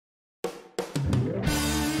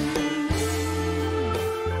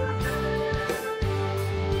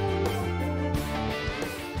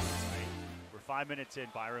5 minutes in,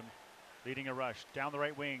 Byram leading a rush. Down the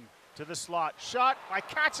right wing to the slot. Shot by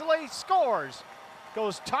Katzele, scores!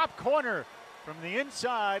 Goes top corner from the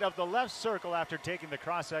inside of the left circle after taking the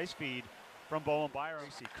cross-ice feed from Bowen Byram.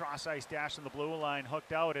 Cross-ice dash on the blue line,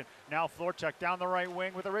 hooked out, and now Florchuk down the right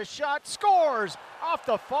wing with a wrist shot. Scores! Off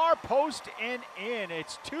the far post and in.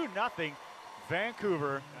 It's 2-0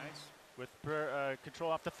 Vancouver. Nice. With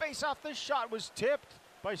control off the face-off. The shot was tipped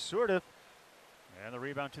by Surdith. And the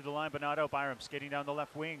rebound to the line, but not out. Byram skating down the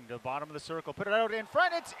left wing to the bottom of the circle. Put it out in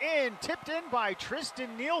front. It's in. Tipped in by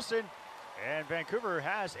Tristan Nielsen. And Vancouver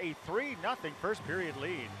has a 3-0 first period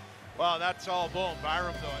lead. Well, that's all Bowen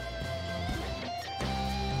Byram doing.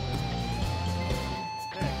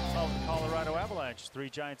 Of the Colorado Avalanche. 3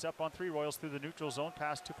 Giants up on 3. Royals through the neutral zone.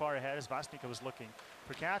 Pass too far ahead as Vasnica was looking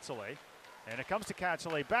for Katzele. And it comes to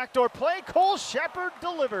Katzele. Backdoor play. Cole Shepherd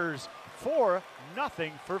delivers. 4-0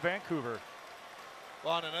 for Vancouver.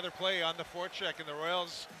 Well, on another play on the forecheck, and the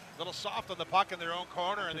Royals a little soft on the puck in their own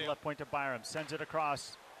corner. And the left point to Byram. Sends it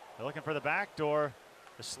across. They're looking for the backdoor.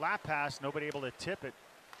 The slap pass. Nobody able to tip it.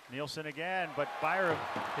 Nielsen again, but Byram,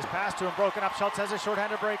 his pass to him broken up. Schultz has a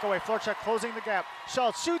shorthanded breakaway. Florchuk closing the gap.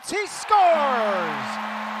 Schultz shoots. He scores!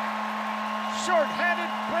 Shorthanded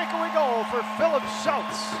breakaway goal for Philip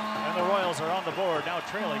Schultz. And the Royals are on the board, now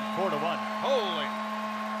trailing 4-1. Holy.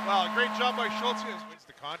 Well, great job by Schultz. He wins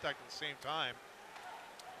the contact at the same time.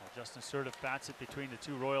 Justin Surdif bats it between the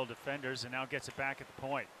 2 Royal defenders and now gets it back at the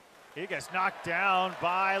point. He gets knocked down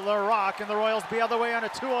by Larocque, and the Royals the other way on a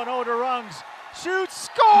 2-0 to Rungs. Shoots,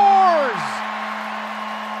 scores!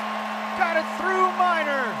 Got it through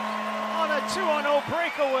Minor on a 2-0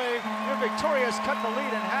 breakaway. And Victoria's cut the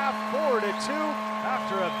lead in half, 4-2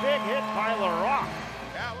 after a big hit by Larocque.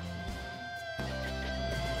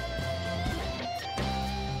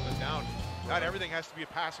 Down. Not everything has to be a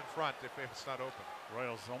pass in front if it's not open.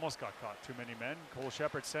 Royals almost got caught. Too many men. Cole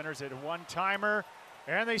Shepherd centers it, a one-timer,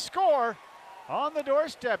 and they score on the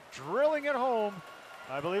doorstep, drilling it home.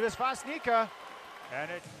 I believe it's Vasnica, and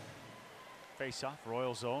it face off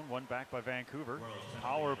Royal zone, one back by Vancouver.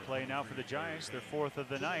 Power play now for the Giants, their 4th of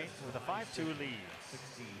the night with a 5-2 lead.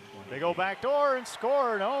 They go back door and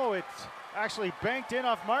score. No, it's actually banked in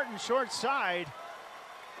off Martin's short side.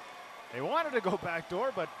 They wanted to go back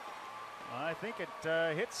door, but I think it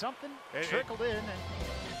hit something, trickled in, and